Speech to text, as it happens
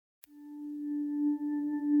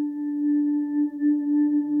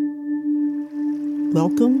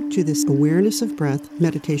Welcome to this Awareness of Breath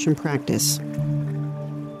meditation practice.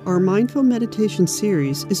 Our Mindful Meditation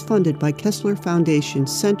series is funded by Kessler Foundation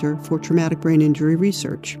Center for Traumatic Brain Injury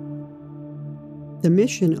Research. The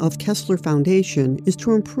mission of Kessler Foundation is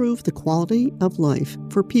to improve the quality of life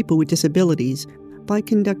for people with disabilities by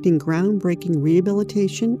conducting groundbreaking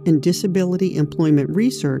rehabilitation and disability employment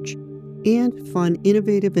research and fund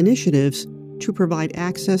innovative initiatives to provide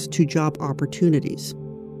access to job opportunities.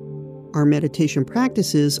 Our meditation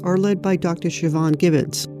practices are led by Dr. Siobhan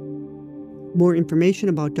Gibbons. More information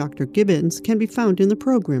about Dr. Gibbons can be found in the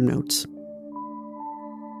program notes.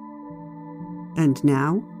 And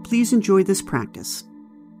now, please enjoy this practice.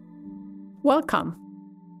 Welcome.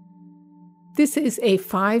 This is a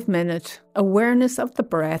 5-minute awareness of the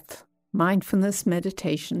breath mindfulness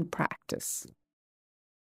meditation practice.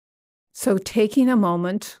 So taking a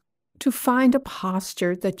moment to find a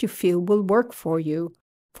posture that you feel will work for you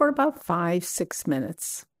for about 5-6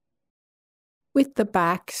 minutes, with the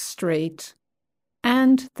back straight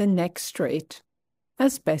and the neck straight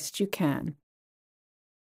as best you can.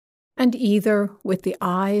 And either with the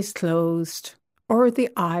eyes closed or the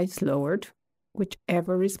eyes lowered,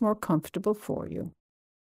 whichever is more comfortable for you.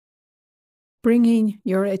 Bringing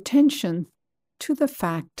your attention to the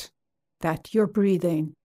fact that you're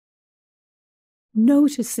breathing,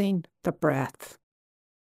 noticing the breath.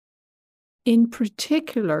 In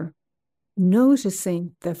particular,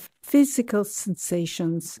 noticing the physical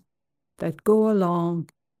sensations that go along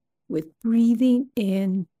with breathing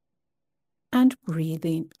in and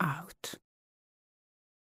breathing out.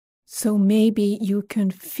 So maybe you can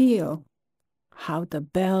feel how the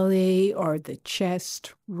belly or the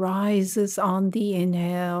chest rises on the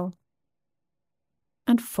inhale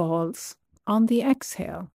and falls on the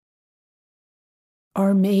exhale.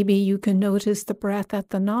 Or maybe you can notice the breath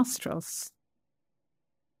at the nostrils,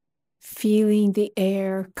 feeling the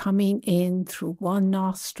air coming in through one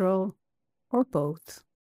nostril or both,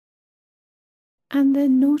 and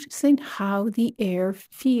then noticing how the air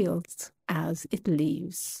feels as it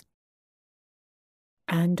leaves.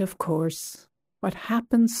 And of course, what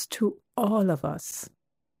happens to all of us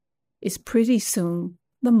is pretty soon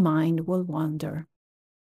the mind will wander.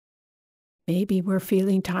 Maybe we're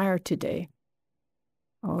feeling tired today,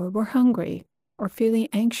 or we're hungry, or feeling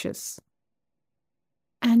anxious.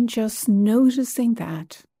 And just noticing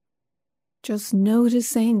that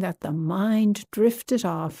the mind drifted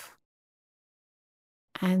off,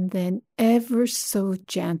 and then ever so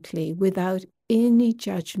gently, without any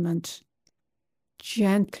judgment,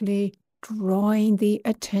 gently drawing the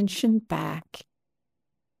attention back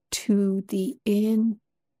to the in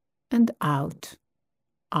and out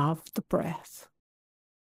of the breath.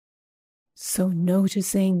 So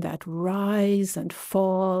noticing that rise and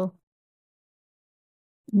fall,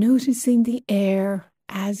 noticing the air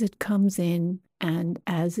as it comes in and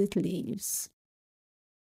as it leaves.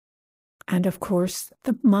 And of course,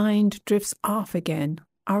 the mind drifts off again.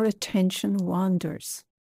 Our attention wanders.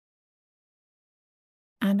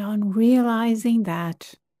 And on realizing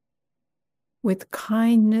that, with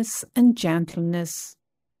kindness and gentleness,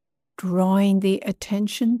 drawing the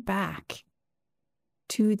attention back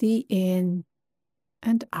to the in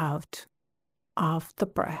and out of the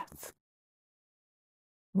breath.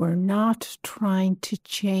 We're not trying to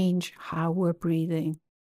change how we're breathing.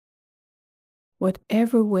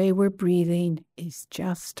 Whatever way we're breathing is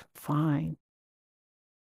just fine.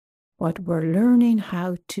 What we're learning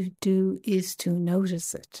how to do is to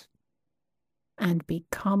notice it and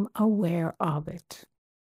become aware of it.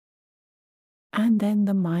 And then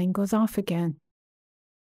the mind goes off again,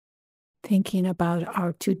 thinking about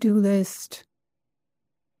our to-do list,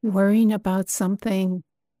 worrying about something,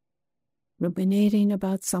 ruminating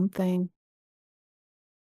about something,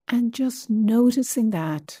 and just noticing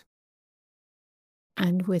that.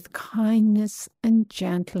 And with kindness and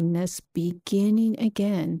gentleness beginning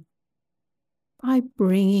again by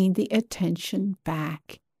bringing the attention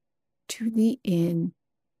back to the in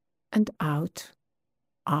and out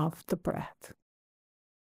of the breath.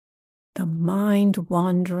 The mind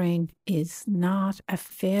wandering is not a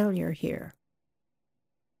failure here.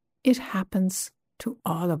 It happens to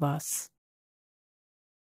all of us.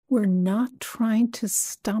 We're not trying to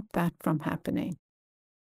stop that from happening.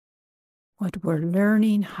 What we're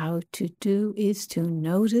learning how to do is to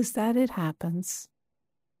notice that it happens,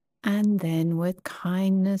 and then with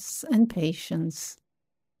kindness and patience,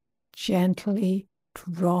 gently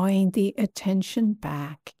drawing the attention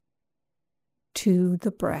back to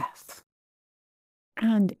the breath.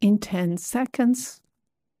 And in 10 seconds,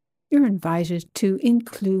 you're invited to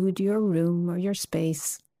include your room or your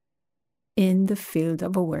space in the field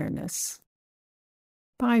of awareness.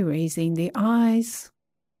 by raising the eyes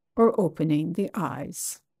or opening the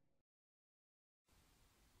eyes.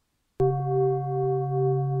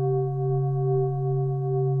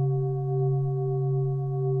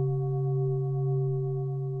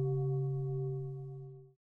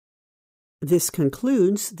 This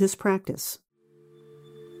concludes this practice.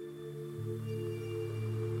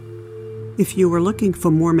 If you are looking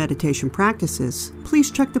for more meditation practices,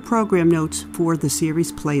 please check the program notes for the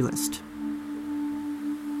series playlist.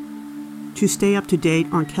 To stay up to date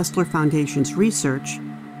on Kessler Foundation's research,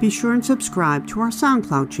 be sure and subscribe to our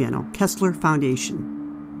SoundCloud channel, Kessler Foundation.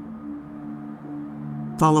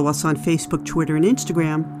 Follow us on Facebook, Twitter, and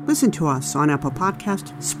Instagram. Listen to us on Apple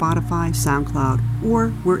Podcasts, Spotify, SoundCloud, or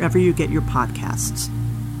wherever you get your podcasts.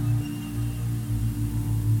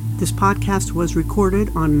 This podcast was recorded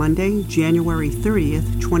on Monday, January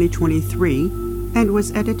 30th, 2023, and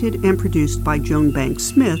was edited and produced by Joan Banks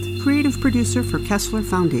Smith, creative producer for Kessler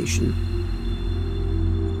Foundation.